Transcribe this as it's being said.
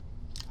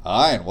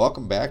Hi, and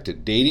welcome back to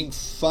Dating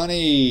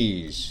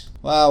Funnies.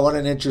 Wow, what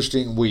an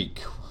interesting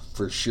week,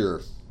 for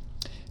sure.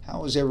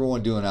 How is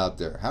everyone doing out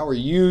there? How are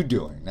you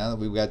doing now that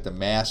we've got the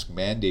mask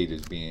mandate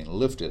is being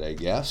lifted, I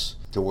guess,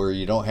 to where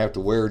you don't have to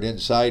wear it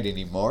inside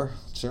anymore.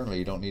 Certainly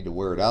you don't need to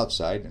wear it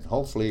outside, and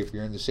hopefully if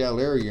you're in the Seattle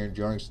area, you're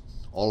enjoying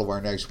all of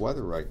our nice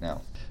weather right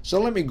now.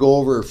 So let me go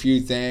over a few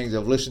things.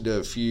 I've listened to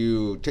a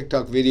few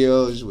TikTok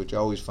videos, which I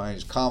always find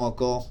is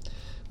comical,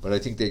 but I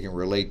think they can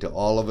relate to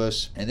all of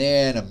us. And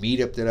then a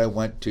meetup that I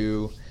went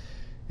to.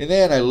 And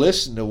then I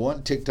listened to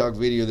one TikTok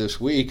video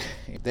this week.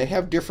 They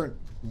have different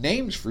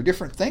names for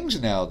different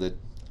things now that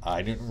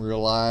I didn't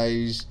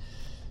realize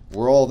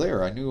were all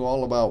there. I knew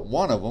all about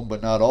one of them,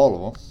 but not all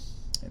of them.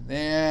 And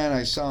then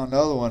I saw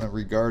another one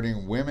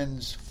regarding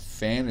women's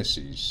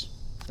fantasies.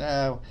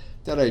 Now,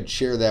 thought I'd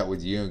share that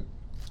with you,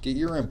 get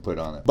your input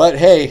on it. But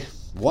hey,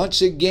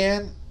 once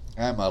again,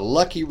 I'm a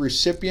lucky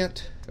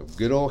recipient of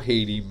good old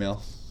hate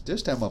email.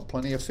 This time on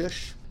Plenty of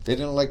Fish. They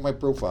didn't like my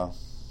profile,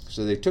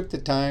 so they took the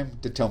time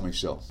to tell me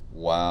so.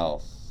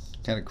 Wow,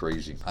 kind of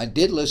crazy. I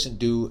did listen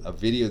to a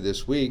video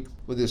this week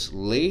where this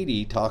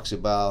lady talks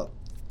about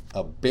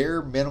a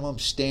bare minimum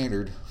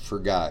standard for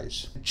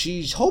guys.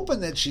 She's hoping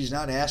that she's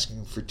not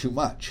asking for too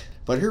much,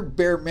 but her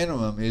bare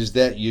minimum is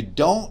that you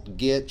don't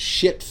get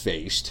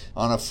shit-faced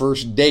on a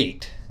first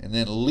date and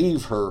then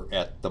leave her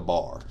at the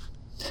bar.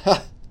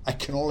 I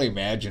can only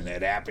imagine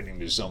that happening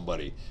to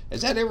somebody.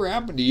 Has that ever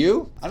happened to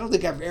you? I don't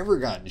think I've ever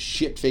gotten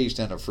shit-faced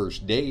on a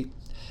first date.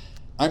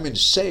 I'm in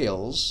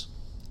sales,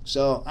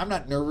 so I'm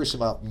not nervous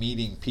about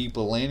meeting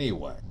people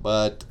anyway.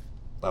 But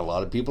a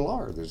lot of people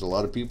are. There's a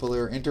lot of people that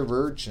are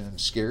introverts and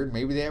scared.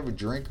 Maybe they have a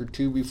drink or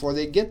two before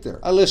they get there.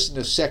 I listened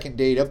to Second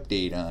Date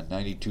Update on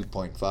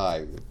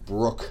 92.5,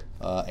 Brooke,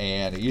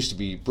 and it used to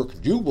be Brooke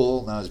and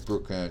Jubal, now it's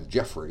Brooke and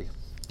Jeffrey,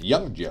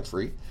 young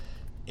Jeffrey.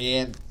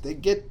 And they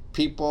get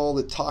people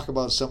that talk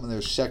about some of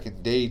their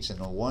second dates, and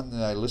the one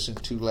that I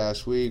listened to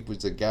last week was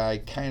the guy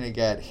kind of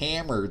got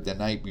hammered the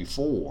night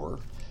before,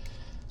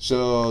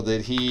 so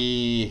that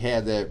he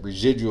had that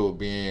residual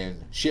being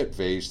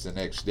shit-faced the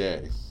next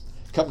day.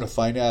 Come to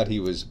find out, he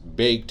was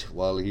baked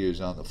while he was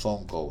on the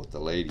phone call with the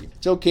lady.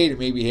 It's okay to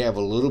maybe have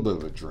a little bit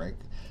of a drink.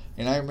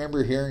 And I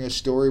remember hearing a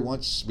story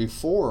once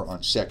before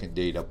on Second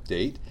Date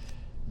Update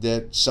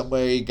that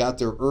somebody got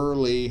there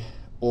early,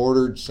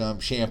 ordered some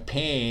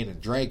champagne, and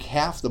drank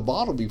half the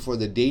bottle before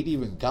the date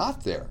even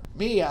got there.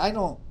 Me, I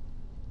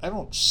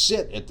don't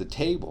sit at the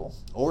table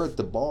or at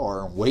the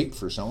bar and wait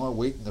for someone. I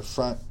wait in the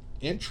front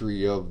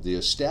entry of the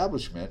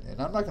establishment,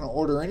 and I'm not going to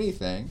order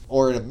anything,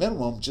 or at a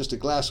minimum just a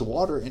glass of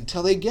water,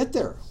 until they get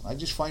there. I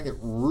just find it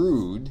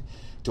rude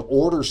to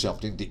order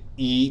something to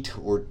eat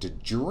or to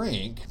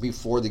drink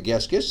before the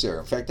guest gets there.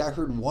 In fact, I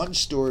heard one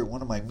story at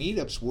one of my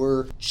meetups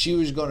where she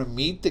was going to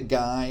meet the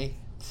guy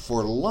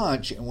for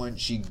lunch, and when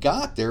she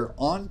got there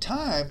on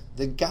time,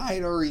 the guy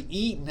had already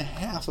eaten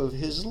half of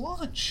his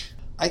lunch.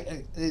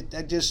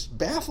 It just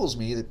baffles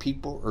me that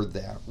people are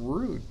that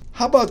rude.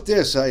 How about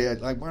this?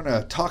 I'm going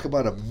to talk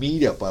about a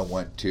meetup I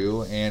went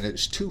to, and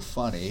it's too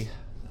funny.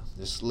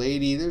 This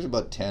lady, there's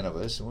about 10 of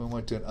us, and we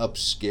went to an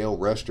upscale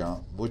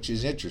restaurant, which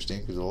is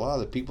interesting because a lot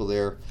of the people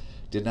there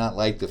did not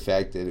like the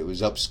fact that it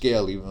was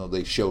upscale, even though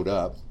they showed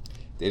up.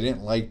 They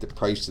didn't like the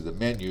price of the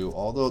menu,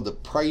 although the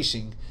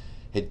pricing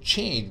had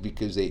changed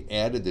because they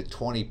added the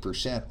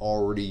 20%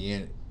 already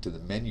into the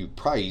menu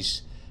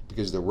price,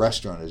 because the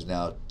restaurant is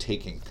now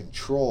taking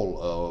control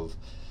of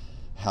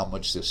how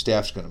much the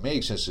staff's going to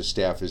make, since the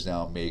staff is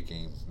now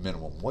making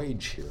minimum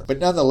wage here. But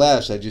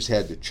nonetheless, I just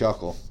had to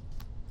chuckle.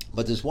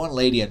 But this one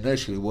lady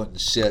initially wouldn't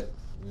sit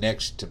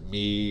next to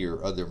me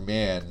or other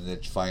men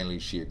that finally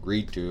she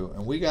agreed to,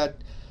 and we got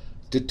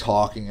to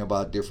talking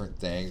about different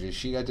things, and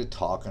she got to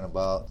talking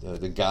about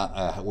the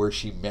guy where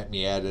she met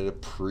me at a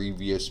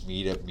previous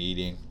meetup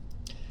meeting.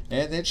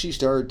 And then she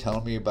started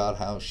telling me about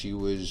how she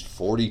was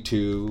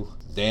 42.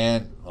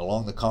 Then,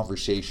 along the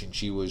conversation,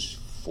 she was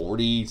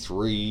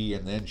 43,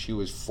 and then she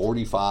was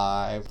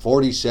 45,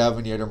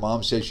 47, yet her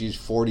mom says she's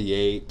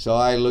 48. So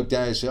I looked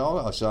at it and said,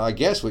 oh, so I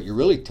guess what you're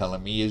really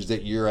telling me is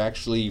that you're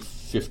actually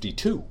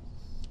 52.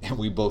 And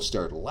we both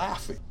started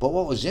laughing. But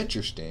what was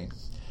interesting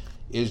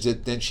is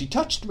that then she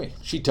touched me.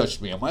 She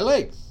touched me on my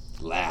leg,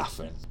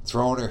 laughing,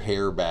 throwing her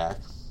hair back.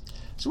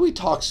 So we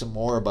talked some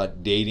more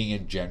about dating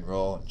in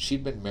general.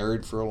 She'd been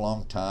married for a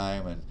long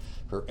time, and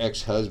her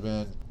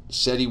ex-husband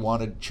said he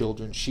wanted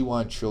children. She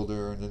wanted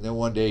children. And then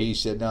one day he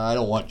said, no, I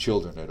don't want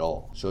children at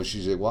all. So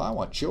she said, well, I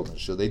want children.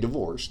 So they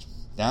divorced.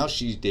 Now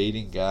she's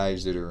dating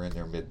guys that are in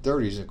their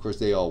mid-30s. And, of course,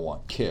 they all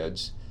want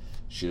kids.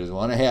 She doesn't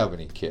want to have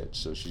any kids.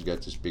 So she's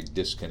got this big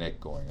disconnect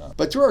going on.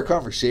 But through our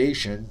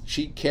conversation,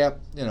 she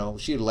kept,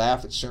 she'd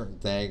laugh at certain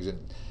things.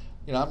 And,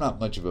 I'm not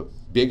much of a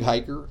big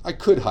hiker. I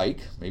could hike.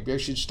 Maybe I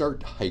should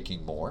start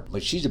hiking more.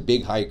 But she's a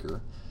big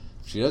hiker.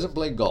 She doesn't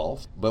play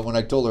golf. But when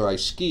I told her I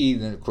ski,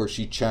 then of course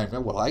she chimed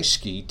in, well, I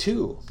ski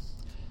too.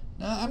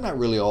 Now, I'm not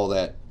really all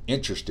that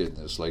interested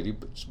in this lady,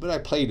 but I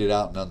played it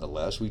out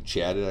nonetheless. We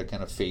chatted. I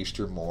kind of faced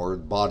her more,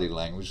 body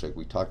language like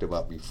we talked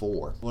about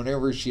before.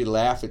 Whenever she'd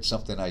laugh at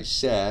something I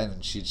said,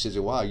 and she'd say,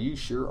 wow, you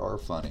sure are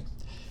funny.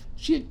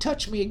 She'd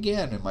touch me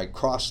again in my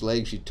crossed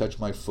legs. She'd touch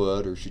my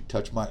foot, or she'd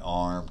touch my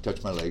arm,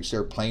 touch my legs.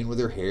 Start playing with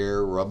her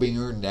hair, rubbing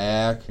her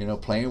neck,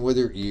 playing with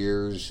her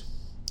ears.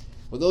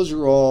 Well, those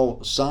are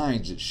all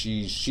signs that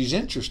she's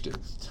interested.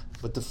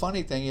 But the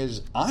funny thing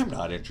is, I'm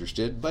not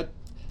interested, but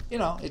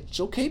it's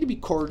okay to be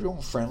cordial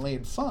and friendly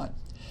and fun.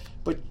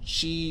 But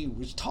she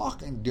was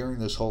talking during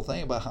this whole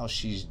thing about how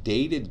she's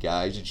dated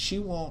guys and she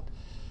won't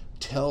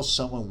tell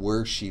someone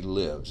where she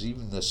lives,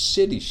 even the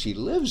city she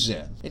lives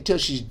in, until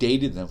she's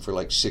dated them for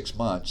like 6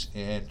 months.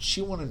 And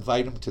she won't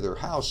invite them to her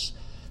house,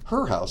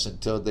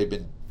 until they've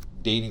been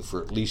dating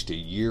for at least a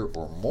year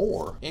or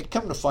more. And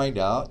come to find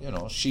out,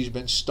 she's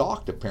been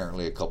stalked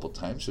apparently a couple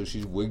times, so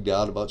she's wigged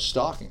out about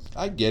stalking.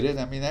 I get it.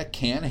 I mean, that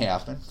can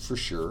happen for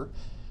sure.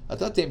 I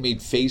thought they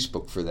made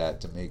Facebook for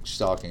that, to make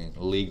stalking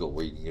illegal,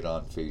 where you can get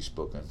on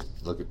Facebook and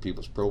look at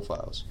people's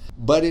profiles.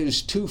 But it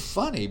was too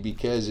funny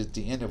because at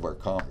the end of our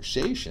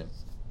conversation,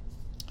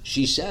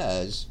 she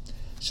says,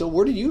 so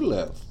where do you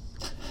live?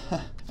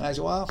 And I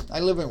said, well, I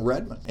live in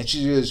Redmond. And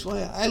she goes,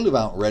 well, I live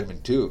out in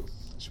Redmond too.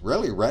 I said,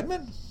 really,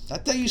 Redmond? I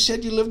thought you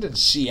said you lived in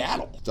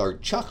Seattle.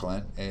 Started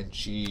chuckling, and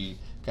she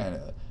kind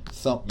of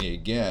thumped me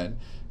again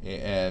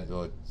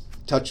and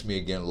touched me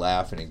again,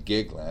 laughing and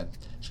giggling.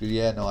 She goes,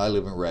 yeah, no, I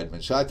live in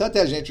Redmond. So I thought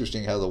that was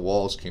interesting how the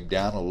walls came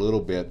down a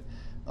little bit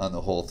on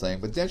the whole thing.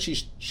 But then she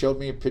showed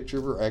me a picture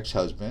of her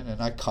ex-husband,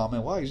 and I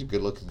commented, wow, he's a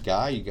good-looking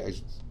guy. You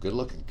guys,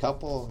 good-looking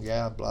couple.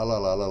 Yeah, blah, blah,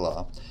 blah, blah,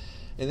 blah.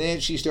 And then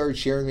she started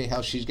sharing me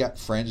how she's got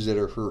friends that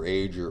are her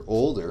age or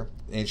older,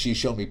 and she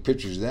showed me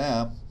pictures of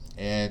them.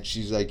 And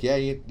she's like, yeah,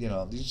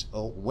 these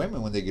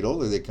women, when they get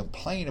older, they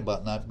complain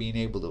about not being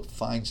able to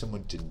find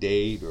someone to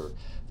date, or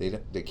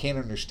they can't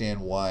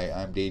understand why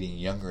I'm dating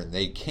younger and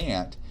they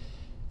can't.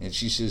 And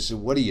she says, so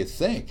what do you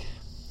think?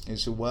 And I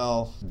said,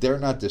 well, they're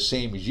not the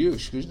same as you.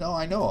 She goes, no,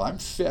 I know. I'm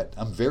fit.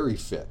 I'm very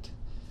fit.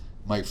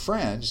 My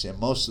friends, and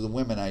most of the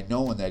women I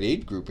know in that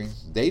age grouping,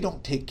 they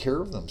don't take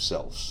care of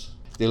themselves.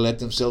 They let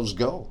themselves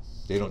go.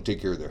 They don't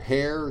take care of their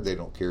hair. They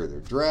don't care of their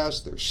dress,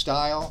 their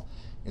style.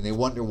 And they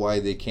wonder why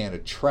they can't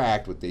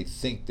attract what they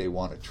think they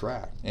want to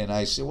attract. And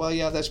I said, well,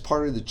 yeah, that's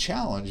part of the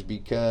challenge,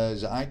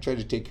 because I try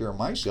to take care of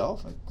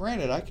myself. And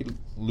granted, I could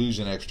lose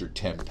an extra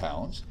 10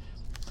 pounds.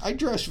 I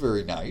dress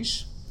very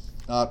nice.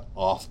 Not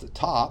off the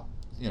top,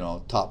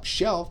 top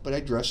shelf, but I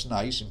dress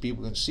nice, and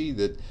people can see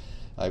that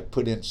I've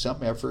put in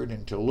some effort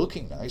into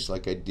looking nice,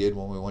 like I did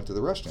when we went to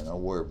the restaurant. I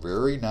wore a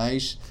very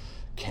nice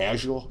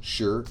casual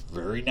shirt,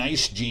 very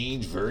nice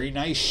jeans, very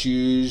nice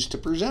shoes to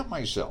present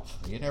myself.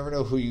 You never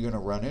know who you're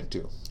going to run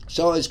into.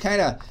 So it's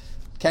kind of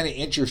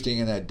interesting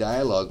in that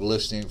dialogue,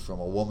 listening from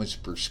a woman's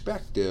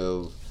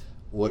perspective,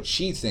 what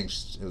she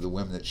thinks of the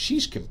women that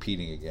she's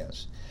competing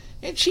against.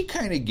 And she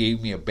kind of gave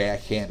me a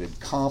backhanded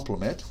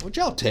compliment, which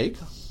I'll take.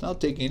 I'll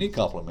take any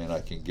compliment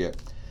I can get.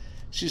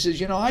 She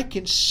says, I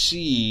can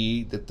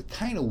see that the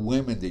kind of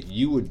women that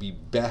you would be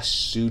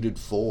best suited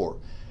for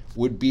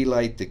would be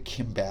like the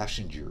Kim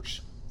Bassingers,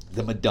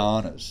 the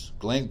Madonnas,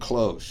 Glenn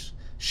Close,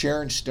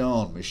 Sharon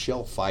Stone,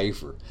 Michelle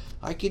Pfeiffer.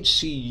 I can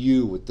see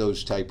you with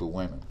those type of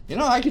women.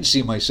 I can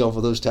see myself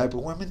with those type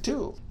of women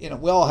too.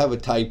 We all have a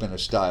type and a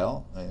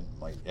style. And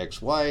my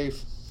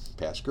ex-wife,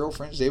 past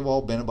girlfriends, they've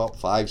all been about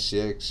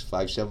 5'6",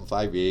 5'7",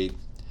 5'8",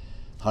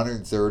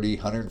 130,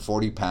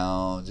 140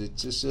 pounds.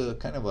 It's just a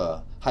kind of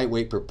a height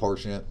weight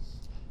proportionate.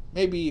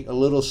 Maybe a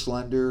little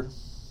slender,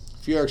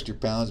 a few extra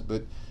pounds,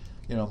 but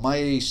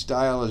my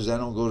style is I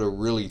don't go to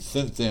really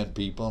thin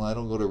people, and I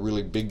don't go to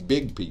really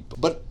big people.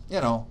 But,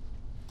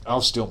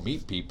 I'll still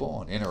meet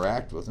people and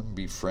interact with them,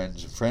 be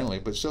friends and friendly.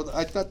 But so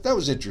I thought that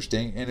was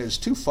interesting, and it was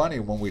too funny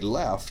when we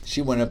left.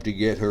 She went up to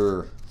get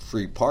her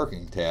free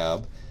parking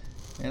tab,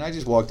 and I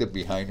just walked up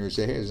behind her and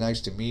said, hey, it's nice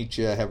to meet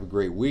you. Have a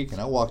great week.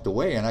 And I walked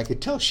away, and I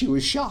could tell she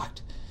was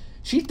shocked.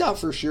 She thought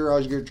for sure I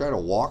was going to try to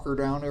walk her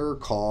down to her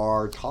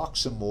car, talk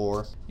some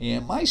more.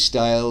 And my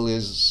style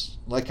is,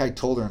 like I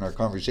told her in our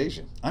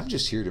conversation, I'm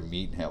just here to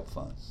meet and have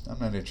fun. I'm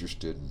not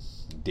interested in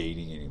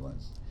dating anyone.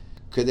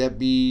 Could that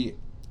be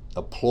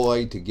a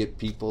ploy to get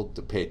people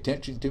to pay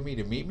attention to me,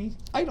 to meet me?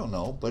 I don't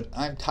know, but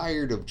I'm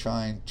tired of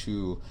trying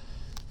to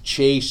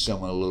chase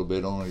someone a little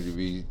bit only to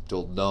be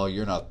told, no,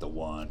 you're not the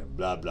one, and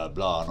blah, blah,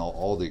 blah, and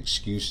all the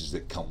excuses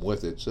that come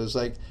with it. So it's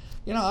like,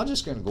 I'm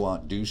just going to go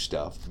out and do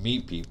stuff,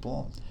 meet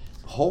people.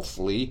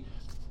 Hopefully,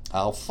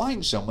 I'll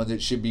find someone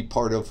that should be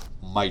part of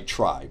my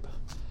tribe.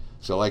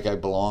 So like I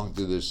belong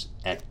to this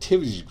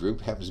activities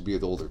group, happens to be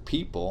with older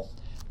people,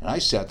 and I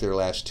sat there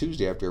last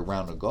Tuesday after a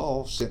round of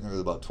golf, sitting there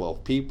with about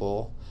 12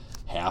 people,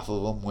 half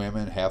of them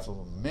women, half of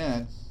them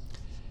men,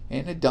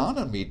 and it dawned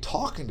on me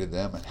talking to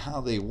them and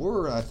how they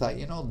were, and I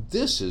thought,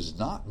 this is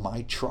not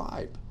my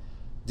tribe.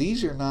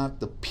 These are not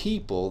the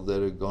people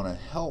that are going to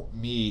help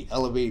me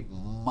elevate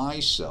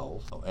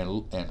myself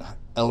and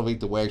elevate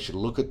the way I should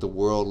look at the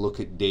world, look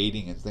at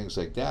dating and things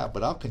like that.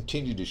 But I'll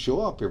continue to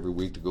show up every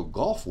week to go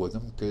golf with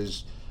them,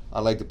 because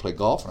I like to play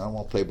golf, and I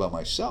want to play by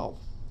myself.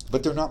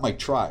 But they're not my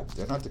tribe.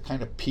 They're not the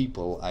kind of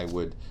people I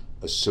would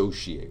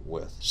associate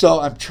with.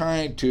 So I'm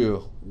trying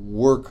to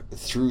work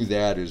through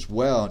that as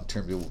well in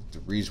terms of the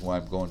reason why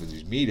I'm going to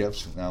these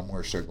meetups. Now I'm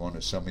going to start going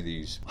to some of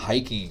these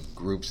hiking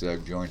groups that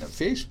I've joined on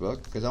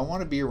Facebook, because I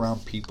want to be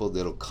around people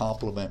that'll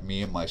complement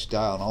me and my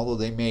style. And although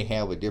they may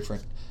have a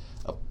different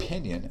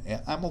opinion,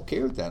 I'm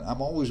okay with that.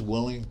 I'm always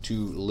willing to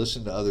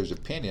listen to others'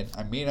 opinion.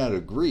 I may not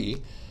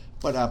agree,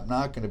 but I'm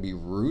not going to be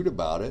rude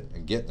about it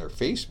and get in their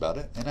face about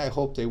it, and I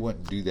hope they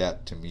wouldn't do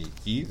that to me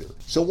either.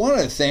 So one of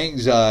the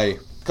things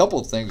couple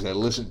of things I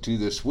listened to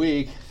this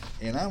week,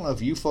 and I don't know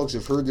if you folks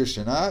have heard this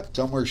or not,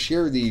 so I'm going to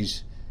share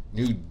these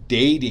new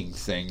dating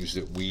things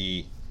that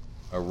we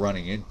are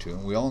running into.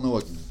 And we all know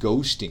what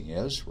ghosting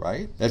is,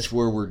 right? That's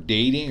where we're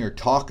dating or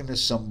talking to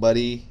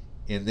somebody,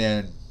 and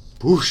then,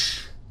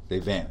 whoosh, they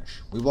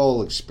vanish. We've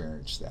all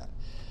experienced that.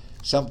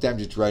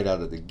 Sometimes it's right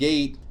out of the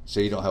gate, so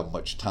you don't have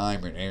much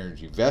time or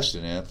energy invested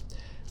in it.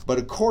 But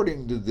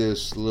according to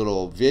this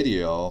little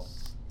video,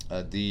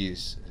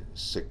 these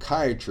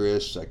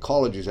psychiatrists,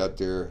 psychologists out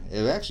there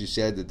have actually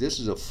said that this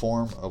is a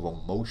form of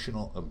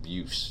emotional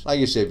abuse. Like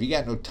I said, if you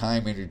got no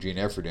time, energy, and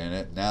effort in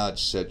it, now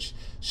it's such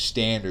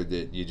standard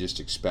that you just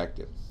expect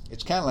it.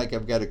 It's kind of like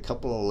I've got a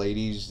couple of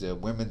ladies,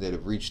 women that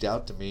have reached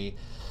out to me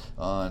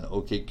on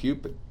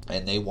OkCupid,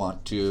 and they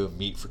want to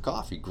meet for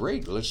coffee.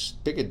 Great, let's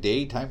pick a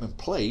day, time, and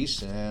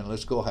place, and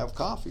let's go have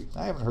coffee.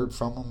 I haven't heard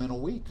from them in a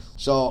week.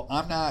 So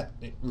I'm not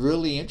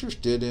really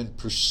interested in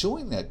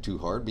pursuing that too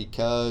hard,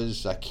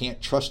 because I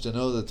can't trust to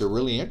know that they're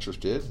really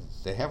interested.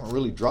 They haven't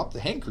really dropped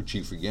the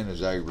handkerchief again,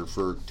 as I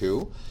referred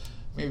to.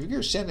 I mean, if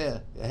you're going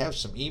to have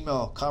some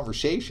email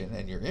conversation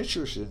and you're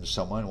interested in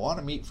someone and want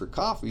to meet for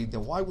coffee,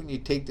 then why wouldn't you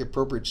take the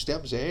appropriate steps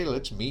and say, hey,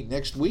 let's meet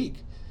next week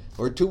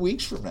or 2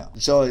 weeks from now?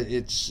 So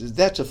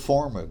that's a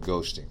form of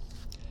ghosting.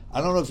 I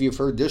don't know if you've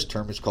heard this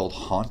term. It's called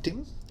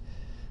haunting,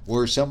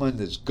 where someone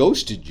that's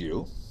ghosted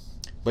you,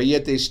 but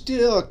yet they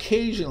still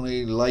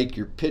occasionally like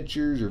your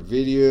pictures or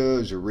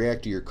videos or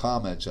react to your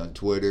comments on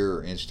Twitter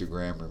or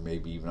Instagram or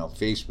maybe even on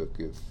Facebook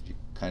if you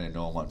kind of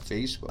know them on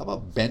Facebook. How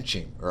about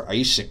benching or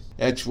icing?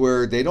 That's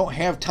where they don't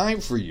have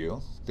time for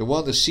you. They're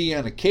willing to see you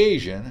on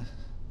occasion.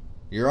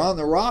 You're on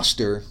the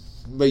roster,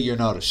 but you're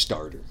not a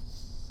starter.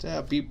 That's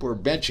how people are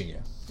benching you.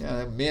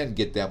 Yeah, men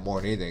get that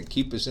more than anything.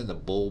 Keep us in the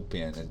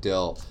bullpen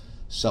until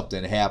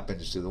something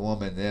happens to the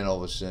woman. Then all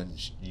of a sudden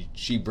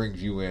she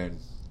brings you in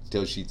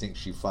until she thinks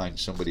she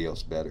finds somebody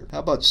else better. How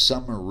about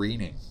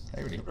submarining? I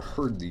haven't even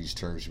heard these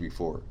terms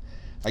before.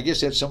 I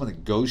guess that's someone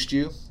that ghosts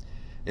you,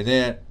 and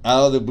then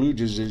out of the blue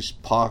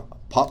just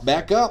pop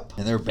back up,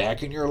 and they're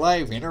back in your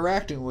life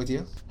interacting with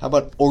you. How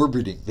about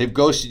orbiting? They've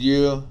ghosted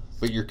you,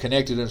 but you're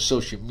connected on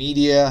social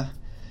media,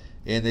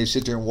 and they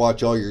sit there and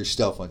watch all your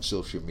stuff on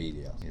social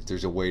media. If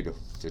there's a way to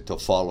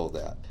follow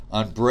that.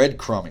 On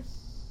breadcrumbing,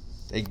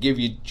 they give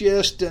you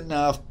just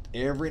enough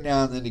every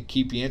now and then to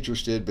keep you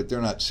interested, but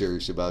they're not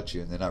serious about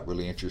you, and they're not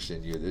really interested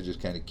in you. They're just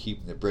kind of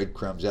keeping the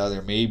breadcrumbs out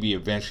there. Maybe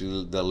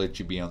eventually they'll let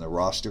you be on the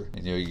roster,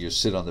 and you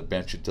just sit on the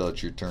bench until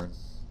it's your turn.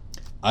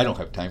 I don't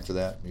have time for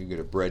that. You get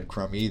a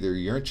breadcrumb. Either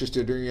you're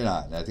interested or you're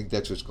not. And I think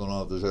that's what's going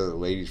on with those other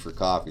ladies for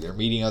coffee. They're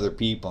meeting other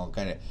people and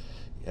kind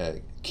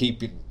of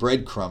keeping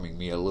breadcrumbing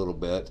me a little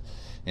bit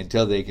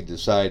until they can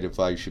decide if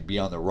I should be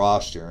on the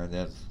roster, and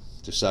then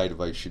decide if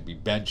I should be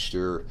benched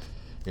or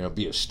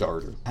be a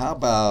starter. How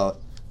about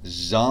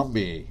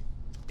zombie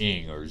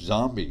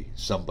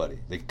somebody?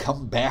 They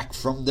come back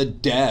from the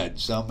dead.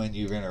 Someone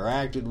you've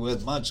interacted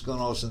with months ago,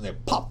 and all of a sudden they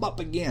pop up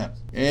again.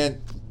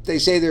 And they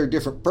say they're a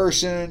different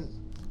person,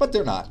 but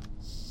they're not.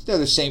 They're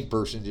the same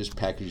person, just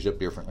packaged up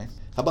differently.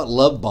 How about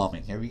love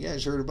bombing? Have you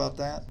guys heard about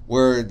that?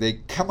 Where they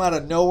come out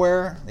of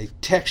nowhere, they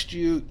text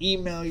you,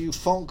 email you,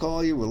 phone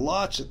call you with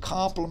lots of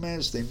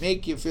compliments. They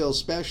make you feel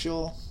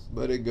special,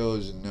 but it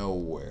goes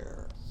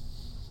nowhere.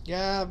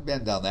 Yeah, I've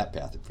been down that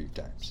path a few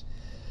times.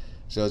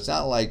 So it's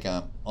not like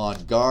I'm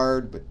on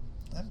guard, but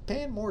I'm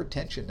paying more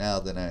attention now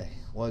than I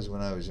was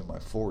when I was in my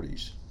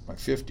 40s, my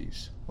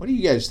 50s. What do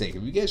you guys think?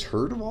 Have you guys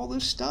heard of all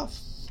this stuff?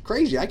 It's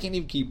crazy. I can't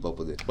even keep up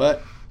with it.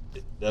 But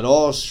that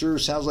all sure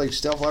sounds like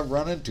stuff I've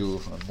run into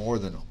on more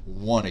than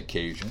one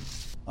occasion.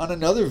 On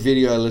another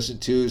video I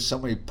listened to,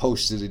 somebody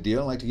posted a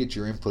deal. I'd like to get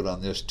your input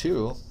on this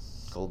too,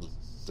 called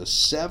The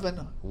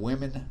 7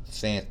 Women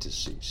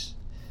Fantasies,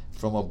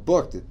 from a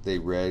book that they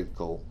read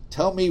called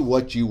Tell Me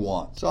What You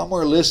Want. So I'm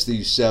going to list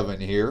these 7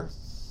 here,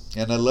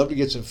 and I'd love to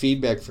get some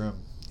feedback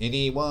from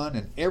anyone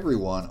and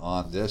everyone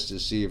on this to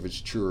see if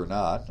it's true or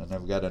not. And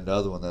I've got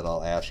another one that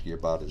I'll ask you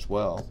about as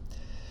well.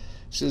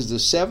 It says the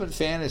 7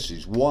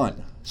 fantasies.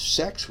 1,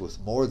 sex with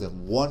more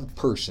than one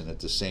person at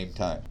the same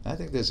time. I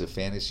think that's a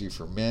fantasy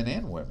for men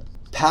and women.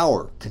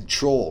 Power,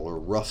 control, or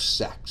rough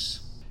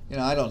sex.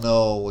 I don't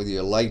know whether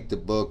you liked the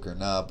book or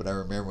not, but I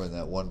remember when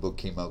that one book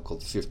came out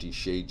called 50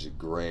 Shades of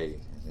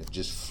Grey. It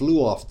just flew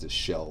off the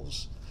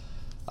shelves.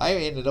 I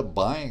ended up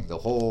buying the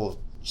whole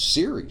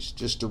series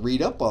just to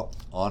read up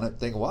on it,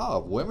 think,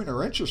 wow, if women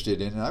are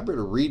interested in it, I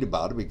better read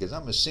about it because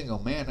I'm a single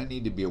man. I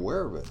need to be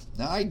aware of it.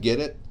 Now, I get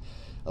it.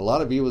 A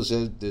lot of people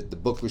said that the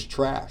book was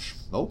trash.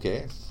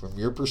 Okay, from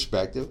your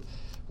perspective.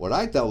 What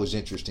I thought was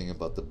interesting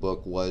about the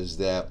book was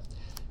that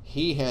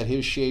he had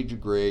his shades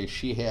of gray,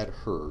 she had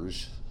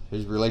hers,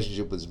 his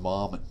relationship with his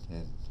mom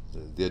and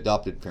the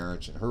adopted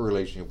parents, and her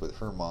relationship with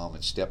her mom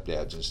and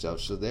stepdads and stuff.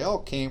 So they all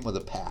came with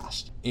a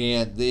past.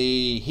 And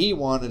he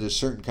wanted a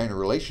certain kind of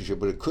relationship,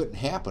 but it couldn't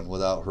happen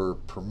without her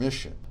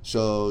permission.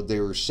 So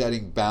they were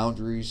setting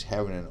boundaries,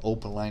 having an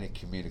open line of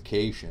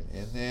communication.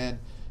 And then,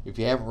 if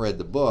you haven't read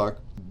the book,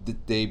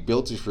 they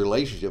built this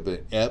relationship.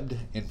 It ebbed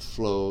and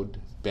flowed,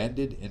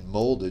 bended and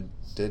molded,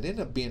 that ended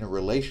up being a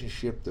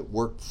relationship that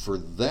worked for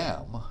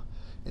them.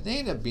 And they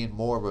ended up being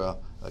more of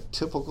a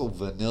typical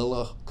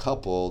vanilla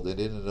couple that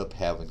ended up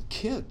having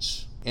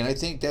kids. And I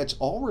think that's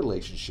all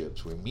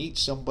relationships. We meet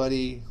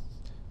somebody,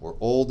 we're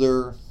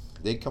older,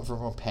 they come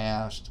from a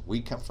past,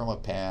 we come from a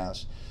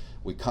past,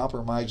 we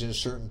compromise in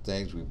certain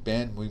things, we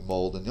bend, we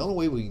mold, and the only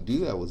way we can do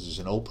that is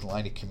an open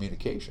line of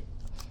communication,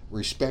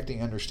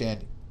 respecting,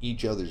 understanding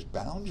each other's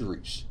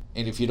boundaries.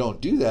 And if you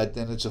don't do that,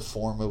 then it's a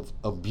form of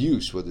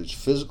abuse, whether it's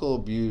physical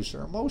abuse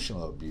or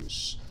emotional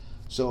abuse.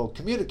 So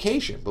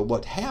communication, but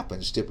what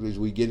happens typically is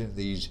we get into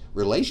these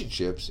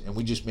relationships and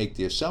we just make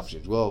the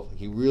assumptions, well,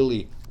 he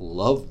really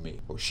loved me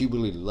or she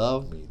really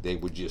loved me, they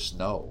would just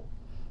know.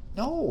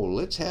 No,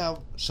 let's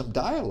have some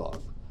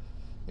dialogue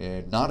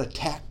and not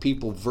attack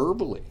people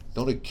verbally.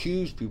 Don't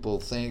accuse people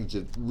of things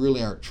that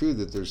really aren't true,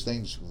 that there's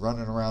things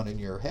running around in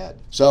your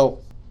head. So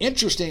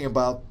interesting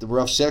about the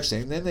rough sex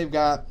thing, then they've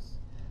got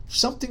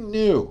something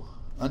new,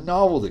 a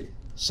novelty,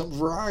 some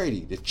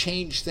variety to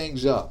change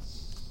things up.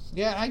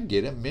 Yeah, I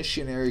get it.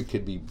 Missionary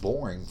could be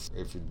boring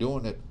if you're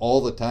doing it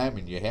all the time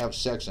and you have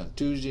sex on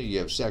Tuesday, you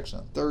have sex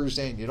on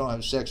Thursday, and you don't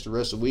have sex the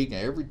rest of the week. And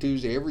every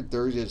Tuesday, every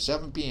Thursday at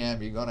 7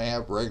 p.m., you're going to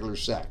have regular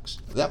sex.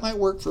 That might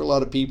work for a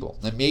lot of people.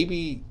 And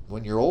maybe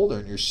when you're older,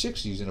 in your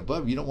 60s and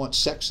above, you don't want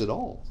sex at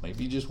all.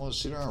 Maybe you just want to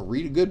sit around and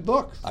read a good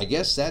book. I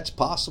guess that's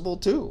possible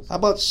too. How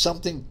about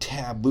something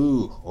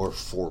taboo or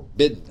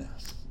forbidden?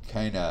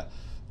 Kind of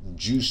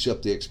juice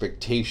up the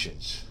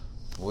expectations.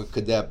 What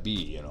could that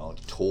be?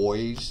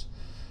 Toys?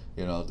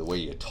 The way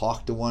you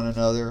talk to one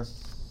another,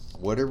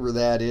 whatever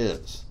that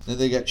is. Then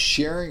they got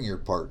sharing your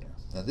partner.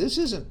 Now, this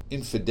isn't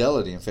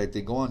infidelity. In fact,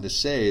 they go on to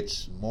say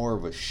it's more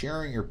of a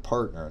sharing your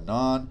partner, a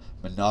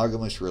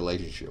non-monogamous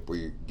relationship where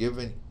you're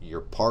giving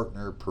your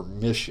partner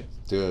permission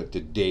to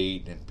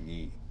date and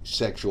be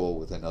sexual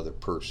with another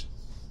person,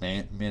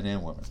 men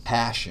and women.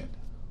 Passion,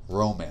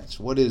 romance.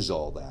 What is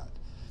all that?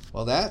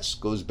 Well, that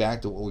goes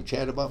back to what we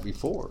chatted about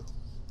before,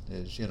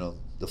 is,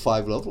 the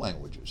 5 love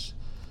languages.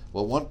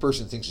 Well, one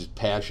person thinks it's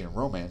passion and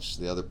romance,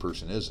 the other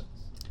person isn't.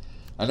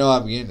 I know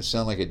I'm beginning to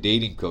sound like a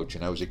dating coach,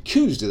 and I was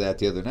accused of that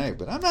the other night,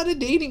 but I'm not a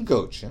dating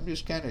coach. I'm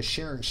just kind of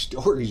sharing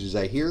stories as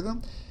I hear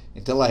them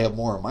until I have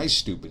more of my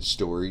stupid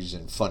stories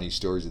and funny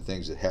stories of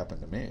things that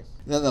happened to me.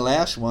 And then the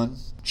last one,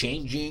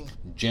 changing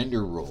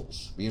gender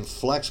roles, being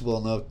flexible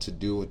enough to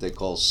do what they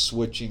call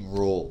switching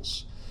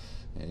roles.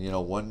 And,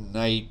 one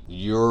night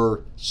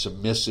you're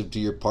submissive to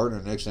your partner,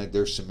 the next night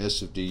they're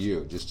submissive to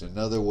you. Just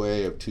another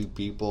way of two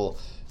people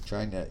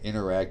trying to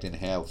interact and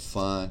have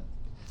fun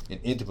in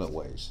intimate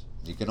ways.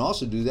 You can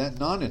also do that in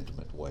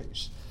non-intimate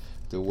ways,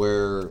 to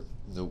where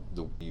the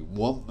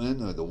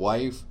woman or the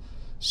wife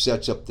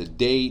sets up the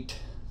date,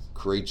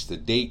 creates the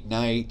date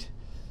night,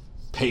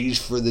 pays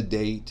for the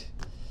date.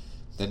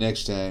 The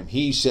next time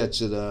he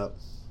sets it up,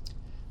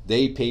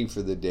 they pay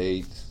for the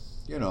date.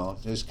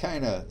 There's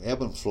kind of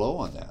ebb and flow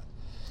on that.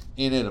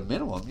 And at a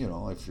minimum,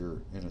 if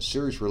you're in a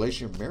serious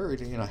relationship, married,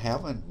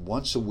 having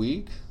once a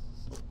week,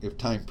 if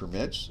time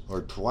permits,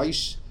 or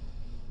twice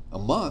a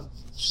month,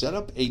 set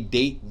up a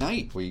date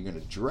night where you're going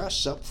to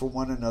dress up for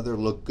one another,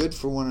 look good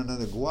for one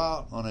another, go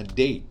out on a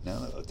date.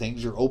 Now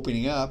things are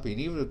opening up, and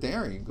even if they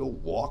are, you can go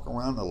walk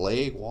around the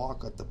lake,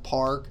 walk at the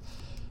park,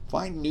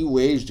 find new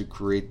ways to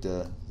create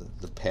the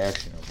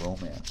passion of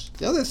romance.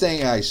 The other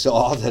thing I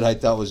saw that I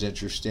thought was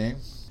interesting,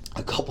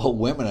 a couple of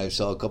women, I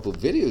saw a couple of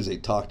videos, they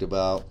talked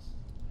about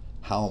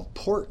how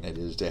important it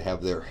is to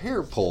have their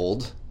hair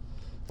pulled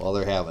while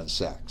they're having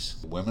sex.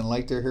 Do women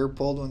like their hair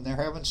pulled when they're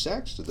having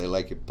sex? Do they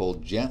like it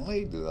pulled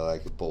gently? Do they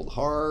like it pulled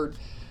hard?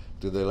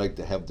 Do they like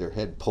to have their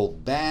head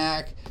pulled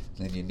back?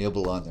 Then you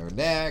nibble on their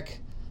neck?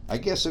 I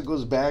guess it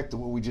goes back to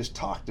what we just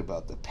talked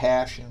about, the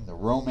passion, the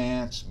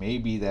romance.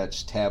 Maybe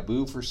that's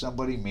taboo for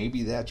somebody.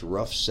 Maybe that's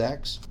rough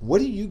sex. What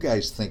do you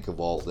guys think of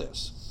all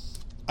this?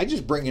 I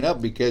just bring it up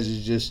because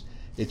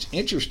it's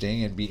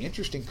interesting, and be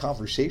interesting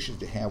conversation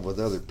to have with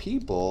other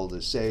people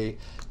to say,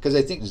 because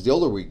I think as the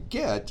older we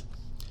get,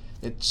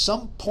 at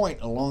some point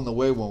along the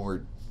way when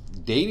we're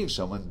dating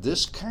someone,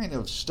 this kind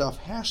of stuff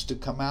has to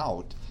come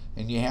out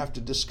and you have to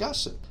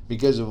discuss it.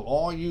 Because if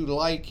all you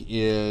like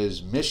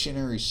is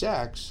missionary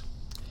sex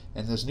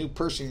and this new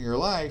person in your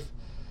life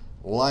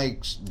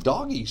likes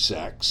doggy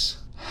sex,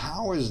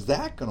 how is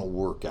that going to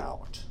work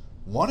out?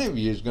 One of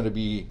you is going to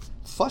be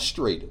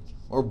frustrated,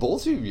 or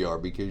both of you are,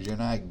 because you're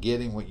not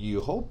getting what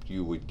you hoped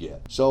you would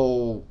get.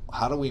 So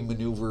how do we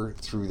maneuver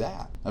through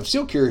that? I'm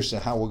still curious to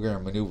how we're going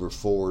to maneuver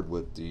forward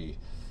with the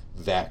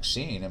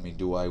vaccine. I mean,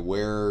 do I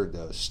wear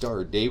the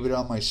Star of David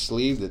on my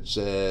sleeve that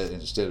says,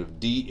 instead of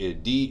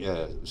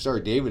Star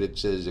of David, it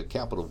says a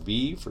capital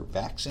V for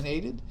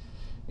vaccinated?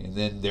 And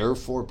then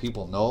therefore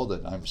people know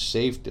that I'm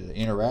safe to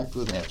interact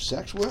with and have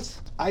sex with?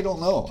 I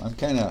don't know.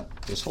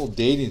 This whole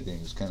dating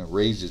thing's kind of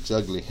raised its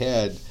ugly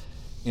head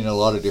in a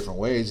lot of different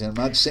ways. And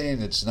I'm not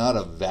saying it's not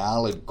a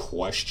valid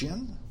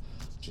question.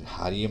 Just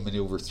how do you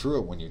maneuver through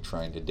it when you're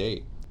trying to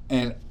date?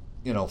 And,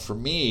 for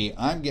me,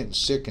 I'm getting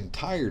sick and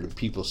tired of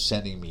people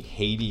sending me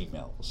hate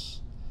emails.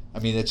 I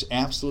mean, it's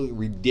absolutely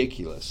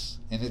ridiculous.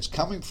 And it's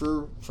coming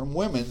from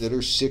women that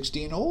are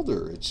 60 and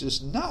older. It's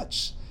just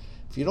nuts.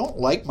 If you don't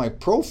like my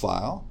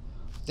profile,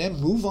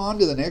 then move on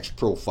to the next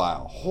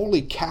profile.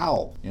 Holy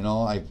cow.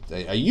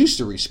 I used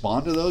to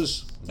respond to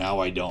those. Now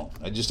I don't.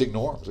 I just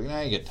ignore them. I was like,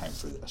 I ain't got time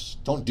for this.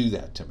 Don't do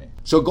that to me.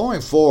 So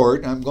going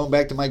forward, I'm going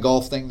back to my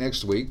golf thing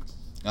next week.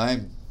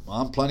 I'm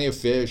on Plenty of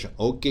Fish,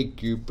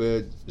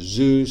 OkCupid,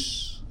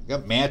 Zeus. I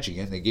got Match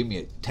again. They gave me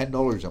a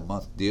 $10 a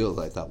month deal.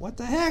 I thought, what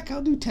the heck?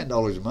 I'll do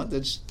 $10 a month.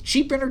 That's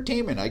cheap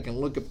entertainment. I can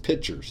look at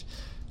pictures.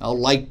 I'll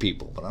like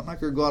people, but I'm not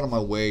going to go out of my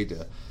way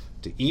to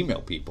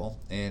email people.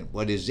 And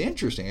what is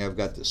interesting, I've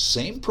got the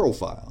same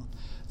profile,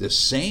 the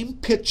same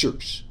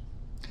pictures,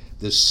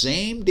 the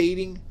same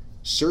dating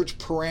search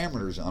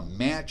parameters on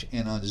Match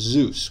and on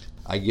Zeus.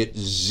 I get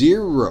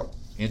zero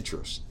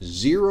interest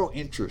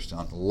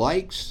on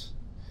likes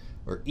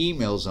or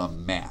emails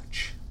on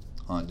Match.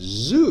 On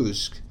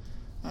Zeus,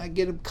 I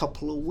get a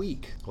couple a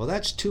week. Well,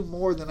 that's two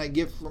more than I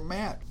get from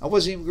Match. I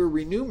wasn't even going to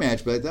renew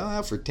Match, but I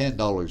thought, for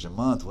 $10 a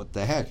month, what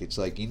the heck? It's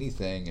like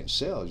anything in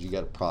sales. You got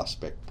to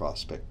prospect.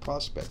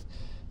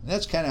 And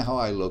that's kind of how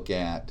I look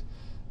at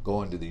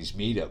going to these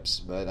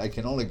meetups. But I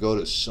can only go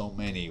to so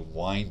many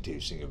wine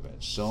tasting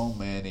events, so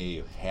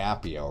many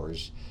happy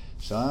hours.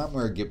 So I'm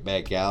going to get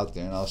back out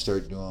there and I'll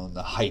start doing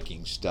the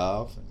hiking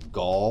stuff and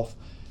golf.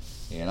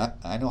 And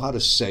I know how to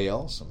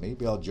sail, so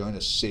maybe I'll join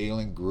a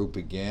sailing group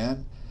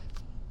again.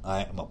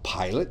 I'm a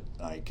pilot.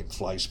 I can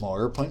fly small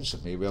airplanes, so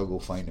maybe I'll go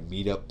find a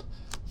meetup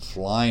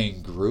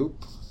flying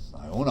group.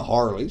 I own a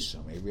Harley,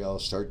 so maybe I'll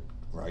start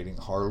riding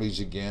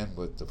Harleys again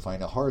to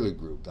find a Harley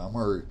group. I'm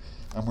going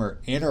to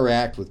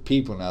interact with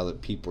people now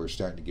that people are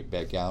starting to get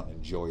back out and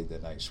enjoy the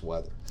nice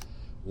weather.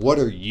 What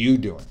are you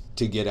doing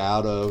to get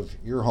out of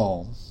your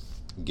home,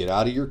 get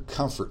out of your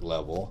comfort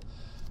level,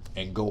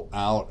 and go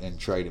out and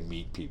try to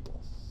meet people?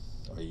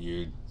 Are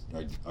you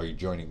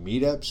joining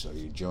meetups? Are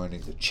you joining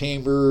the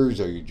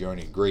chambers? Are you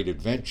joining Great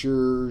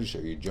Adventures?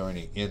 Are you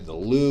joining In the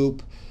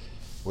Loop,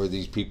 where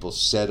these people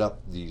set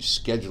up the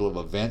schedule of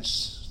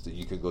events that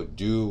you can go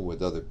do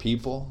with other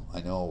people?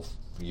 I know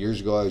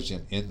years ago I was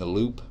in the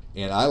Loop,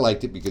 and I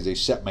liked it because they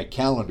set my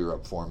calendar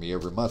up for me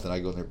every month, and I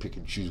go in there pick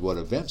and choose what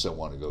events I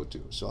want to go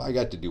to. So I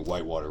got to do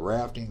whitewater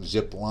rafting,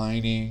 zip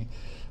lining.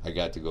 I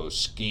got to go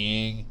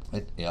skiing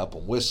up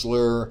in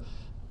Whistler.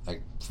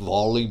 Like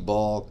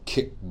volleyball,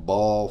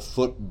 kickball,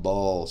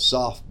 football,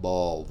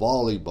 softball,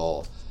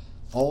 volleyball,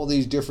 all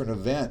these different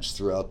events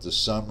throughout the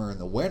summer and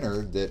the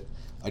winter that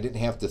I didn't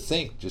have to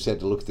think, just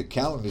had to look at the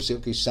calendar and say,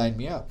 okay, sign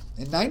me up.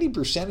 And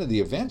 90% of the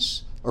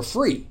events are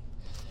free.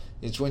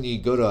 It's when you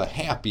go to a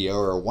happy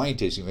hour or a wine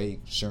tasting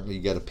event, certainly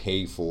you got to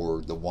pay for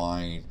the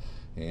wine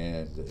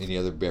and any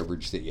other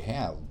beverage that you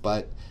have.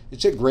 But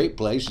it's a great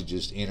place to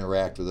just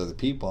interact with other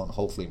people and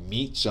hopefully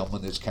meet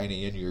someone that's kind of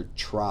in your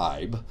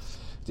tribe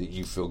that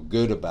you feel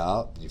good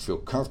about, you feel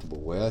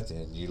comfortable with,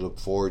 and you look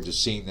forward to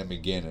seeing them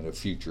again at a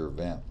future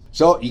event.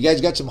 So you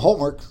guys got some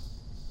homework.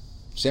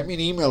 Send me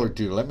an email or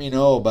two. Let me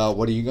know about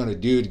what are you going to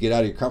do to get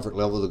out of your comfort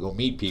level to go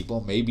meet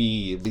people.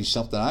 Maybe it'd be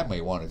something I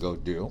may want to go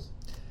do.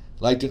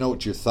 I'd like to know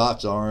what your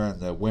thoughts are on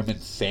the women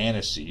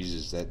fantasies.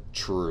 Is that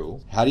true?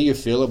 How do you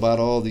feel about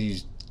all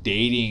these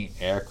dating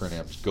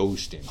acronyms?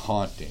 Ghosting,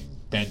 haunting,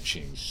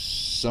 benching,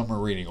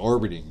 submarining,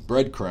 orbiting,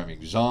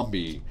 breadcrumbing,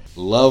 zombie,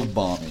 love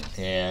bombing,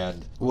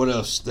 and what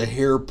else? The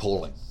hair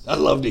pulling. I'd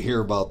love to hear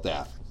about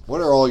that.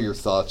 What are all your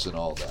thoughts on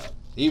all that?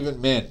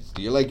 Even men,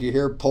 do you like your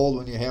hair pulled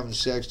when you're having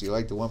sex? Do you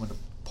like the women to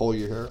pull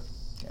your hair?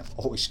 Yeah, I'm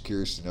always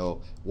curious to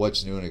know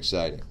what's new and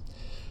exciting.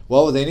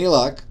 Well, with any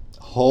luck,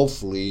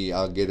 hopefully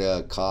I'll get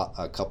a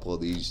couple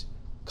of these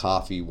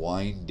coffee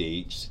wine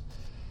dates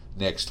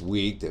next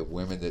week. That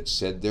women that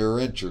said they're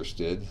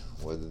interested,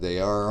 whether they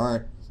are or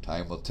aren't,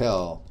 time will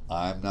tell.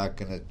 I'm not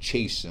going to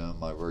chase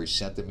them. I've already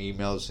sent them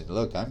emails saying,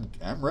 look, I'm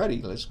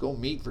ready. Let's go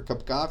meet for a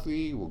cup of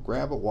coffee. We'll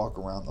grab it, walk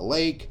around the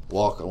lake,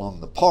 walk along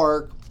the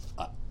park.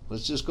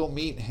 Let's just go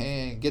meet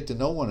and get to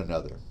know one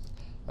another.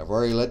 I've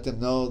already let them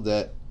know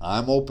that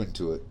I'm open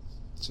to it.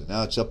 So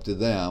now it's up to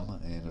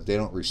them. And if they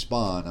don't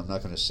respond, I'm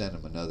not going to send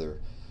them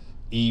another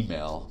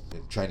email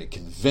trying to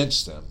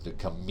convince them to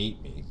come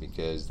meet me,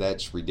 because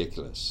that's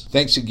ridiculous.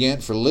 Thanks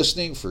again for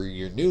listening. For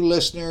your new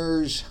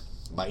listeners,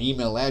 my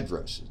email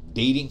address is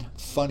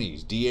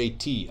datingfunnies,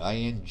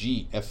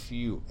 DATINGFUNNIES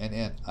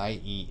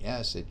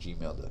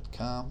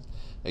 @gmail.com.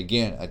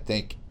 Again, I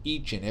thank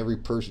each and every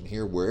person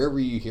here, wherever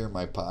you hear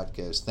my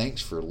podcast.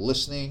 Thanks for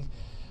listening.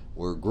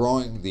 We're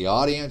growing the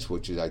audience,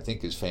 which I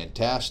think is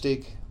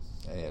fantastic.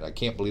 And I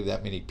can't believe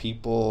that many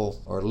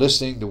people are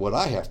listening to what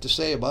I have to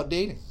say about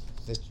dating.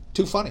 It's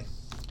too funny.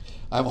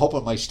 I'm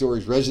hoping my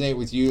stories resonate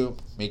with you,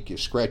 make you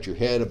scratch your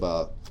head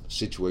about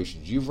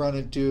situations you've run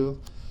into,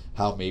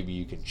 how maybe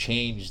you can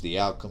change the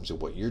outcomes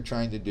of what you're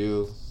trying to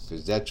do,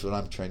 because that's what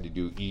I'm trying to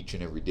do each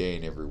and every day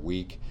and every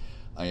week.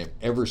 I am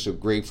ever so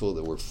grateful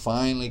that we're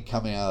finally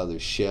coming out of the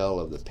shell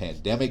of the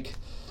pandemic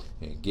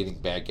and getting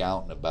back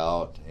out and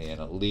about and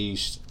at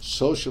least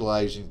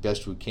socializing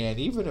best we can,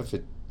 even if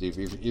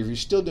you're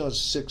still doing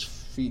 6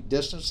 feet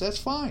distance, that's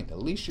fine.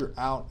 At least you're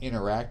out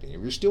interacting.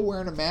 If you're still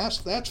wearing a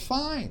mask, that's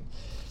fine.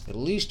 At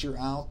least you're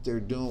out there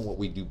doing what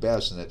we do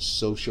best, and that's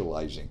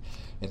socializing.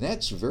 And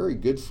that's very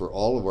good for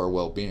all of our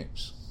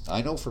well-beings.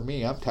 I know for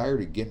me, I'm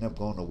tired of getting up,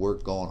 going to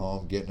work, going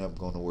home, getting up,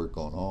 going to work,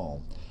 going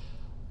home.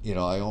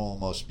 I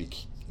almost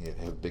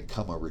have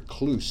become a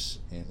recluse,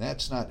 and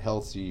that's not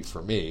healthy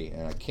for me,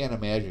 and I can't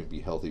imagine it'd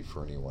be healthy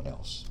for anyone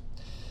else.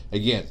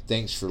 Again,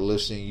 thanks for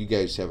listening. You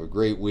guys have a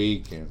great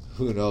week, and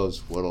who knows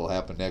what'll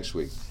happen next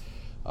week.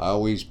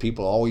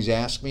 People always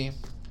ask me,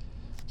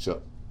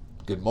 so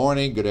good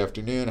morning, good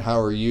afternoon, how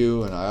are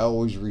you? And I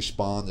always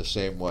respond the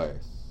same way.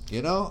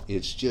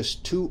 It's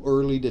just too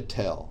early to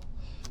tell.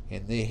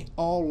 And they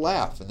all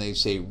laugh and they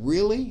say,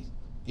 really?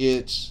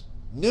 It's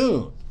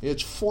noon.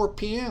 It's 4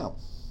 p.m.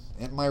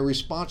 And my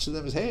response to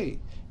them is, hey,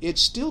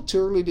 it's still too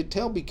early to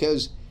tell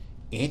because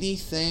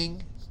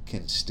anything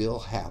can still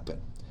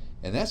happen.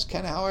 And that's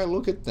kind of how I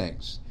look at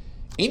things.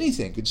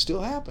 Anything could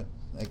still happen.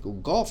 I go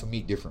golf and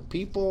meet different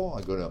people.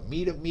 I go to a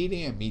meetup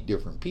meeting and meet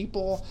different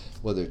people,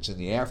 whether it's in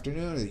the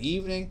afternoon or the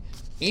evening.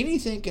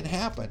 Anything can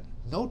happen.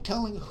 No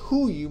telling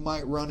who you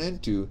might run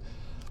into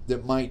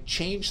that might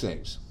change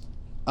things.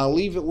 I'll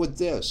leave it with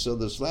this. So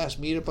this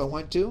last meetup I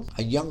went to,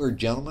 a younger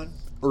gentleman,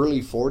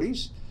 early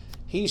 40s,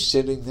 he's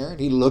sitting there and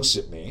he looks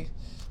at me.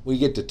 We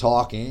get to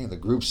talking and the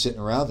group's sitting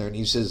around there and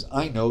he says,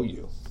 I know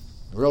you.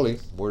 Really?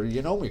 Where do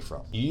you know me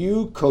from?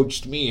 You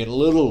coached me in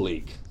Little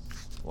League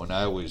when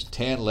I was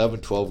 10,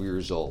 11, 12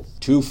 years old.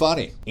 Too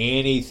funny.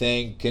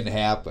 Anything can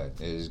happen.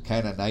 It's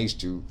kind of nice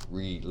to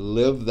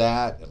relive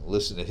that and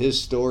listen to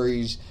his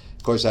stories.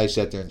 Of course, I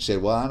sat there and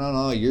said, well, I don't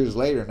know, years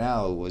later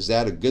now, was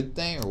that a good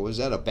thing or was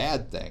that a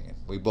bad thing? And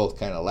we both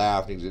kind of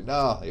laughed. He said,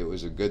 no, it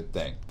was a good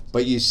thing.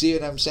 But you see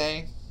what I'm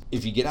saying?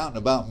 If you get out and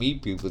about,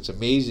 meet people, it's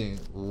amazing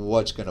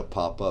what's going to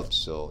pop up.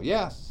 So,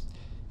 yeah,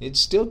 it's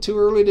still too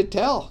early to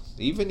tell.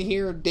 Even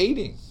here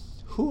dating,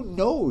 who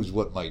knows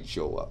what might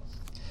show up.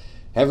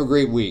 Have a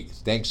great week.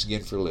 Thanks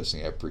again for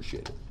listening. I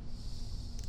appreciate it.